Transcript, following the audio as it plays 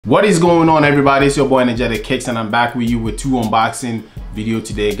What is going on, everybody? It's your boy Energetic Kicks, and I'm back with you with two unboxing video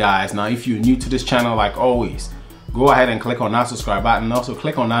today, guys. Now, if you're new to this channel, like always, go ahead and click on that subscribe button, and also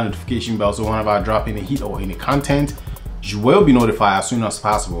click on that notification bell so whenever I drop any heat or any content, you will be notified as soon as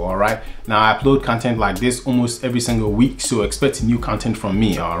possible. All right, now I upload content like this almost every single week, so expect new content from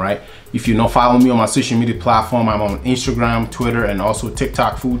me. All right, if you're not following me on my social media platform, I'm on Instagram, Twitter, and also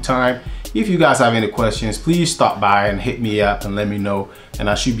TikTok full time. If you guys have any questions, please stop by and hit me up and let me know, and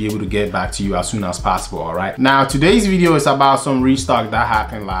I should be able to get back to you as soon as possible. All right, now today's video is about some restock that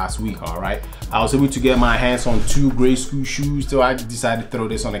happened last week. All right, I was able to get my hands on two gray school shoes, so I decided to throw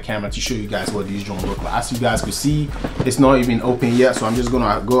this on the camera to show you guys what these joints look like. As you guys can see, it's not even open yet, so I'm just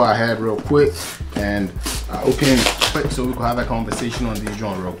gonna go ahead real quick and open it quick so we can have a conversation on these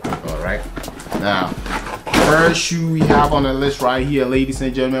joints real quick. All right, now first shoe we have on the list right here, ladies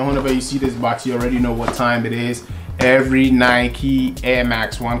and gentlemen. Whenever you see this box, you already know what time it is. Every Nike Air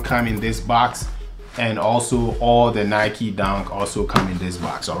Max 1 come in this box, and also all the Nike Dunk also come in this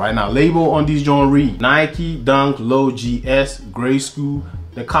box. All right, now label on these joint read Nike Dunk Low GS gray school.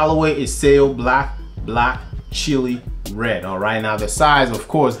 The colorway is sail black, chili red. All right, now the size, of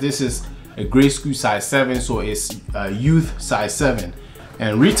course, this is a gray school size 7, so it's youth size 7.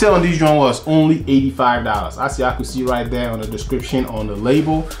 And retail on these joints was only $85. As y'all can see right there on the description on the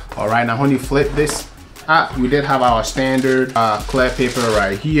label. All right, now when you flip this up, we did have our standard clear paper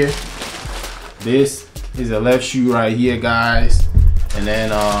right here. This is the left shoe right here, guys. And then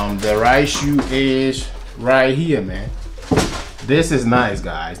the right shoe is right here, man. This is nice,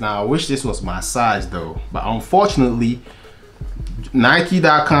 guys. Now I wish this was my size though, but unfortunately,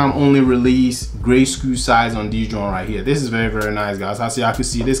 Nike.com only released gray school size on these joint right here. This is very nice, guys. As y'all can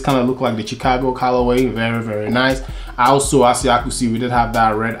see, this kind of look like the Chicago colorway. Very nice. Also, as y'all can see, we did have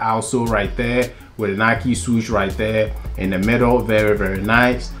that red outsole right there with a Nike swoosh right there in the middle. Very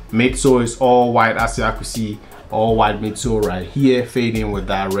nice. Midsole is all white. As y'all can see, all white midsole right here, fading with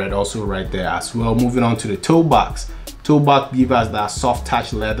that red also right there as well. Moving on to the toe box. Toe box gives us that soft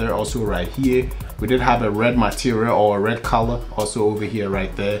touch leather also right here. We did have a red material or a red color also over here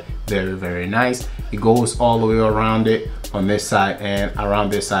right there. Very nice. It goes all the way around it on this side and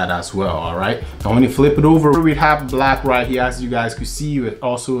around this side as well. All right, and when you flip it over, we have black right here, as you guys could see, with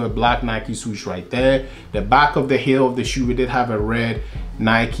also a black Nike swoosh right there. The back of the heel of the shoe, we did have a red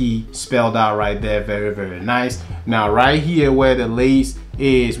Nike spelled out right there. Very nice. Now right here where the lace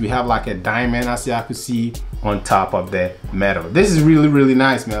is, we have like a diamond, as y'all can see, on top of the metal. This is really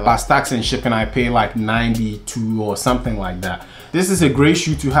nice, man. By tax and shipping, I pay like 92 or something like that. This is a great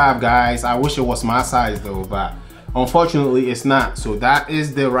shoe to have, guys. I wish it was my size though, but unfortunately it's not. So that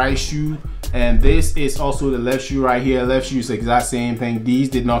is the right shoe, and this is also the left shoe right here. Left shoe is the exact same thing. These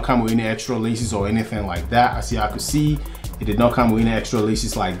did not come with any extra laces or anything like that. As y'all can see, it did not come with any extra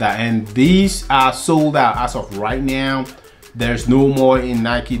laces like that, and these are sold out as of right now. There's no more in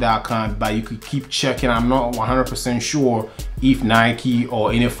Nike.com, but you could keep checking. I'm not 100% sure if Nike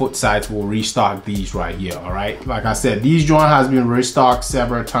or any foot sites will restock these right here. All right, like I said, these joint has been restocked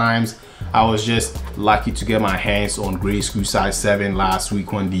several times. I was just lucky to get my hands on gray school size 7 last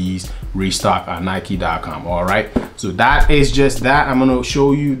week when these restock at Nike.com. All right, so that is just that. I'm gonna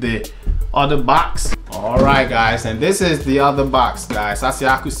show you the other box. All right, guys, and this is the other box, guys. As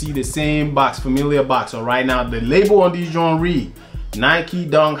y'all could see, the same box, familiar box. All right, now the label on these joint read Nike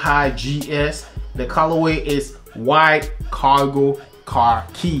Dunk High GS. The colorway is white cargo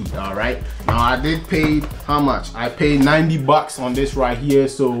khaki. All right, now I did pay how much? I paid 90 bucks on this right here.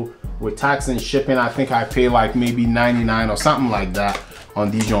 So with tax and shipping, I think I paid like maybe 99 or something like that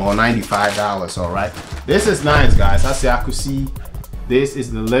on these joint, or $95. All right, this is nice, guys. As y'all could see, this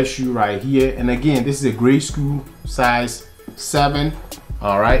is the left shoe right here, and again, this is a gray school size 7.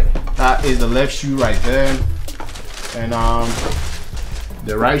 All right, that is the left shoe right there, and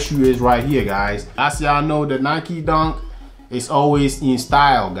the right shoe is right here, guys. As y'all know, the Nike Dunk is always in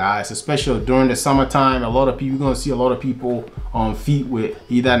style, guys, especially during the summertime. A lot of people, you're gonna see a lot of people on feet with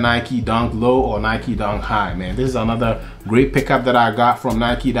either Nike Dunk Low or Nike Dunk High. Man, this is another great pickup that I got from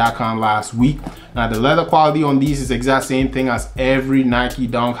Nike.com last week. Now the leather quality on these is the exact same thing as every Nike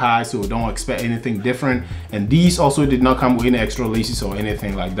Dunk High, so don't expect anything different. And these also did not come with any extra laces or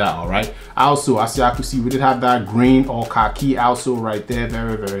anything like that. All right, also, as y'all can see, we did have that green or khaki outsole right there.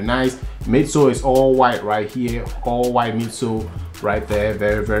 Very nice. Midsole is all white right here, all white midsole right there.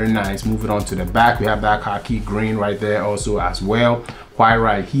 Very nice. Moving on to the back, we have that khaki green right there also as well. White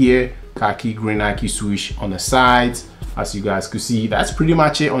right here, khaki green Nike swoosh on the sides. As you guys could see, that's pretty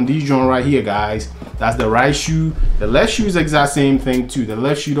much it on these joint right here, guys. That's the right shoe. The left shoe is the exact same thing too. The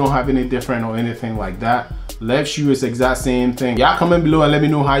left shoe don't have any different or anything like that. Left shoe is the exact same thing. Y'all comment below and let me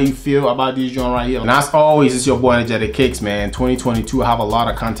know how you feel about these joint right here. And as always, it's your boy Energetic Kicks, man. 2022, I have a lot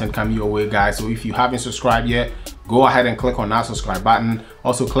of content coming your way, guys. So if you haven't subscribed yet, go ahead and click on that subscribe button.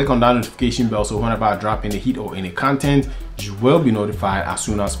 Also click on that notification bell so whenever I drop any heat or any content, you will be notified as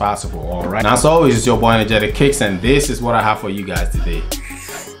soon as possible. All right, and as always, it's your boy Energetic Kicks, and this is what I have for you guys today.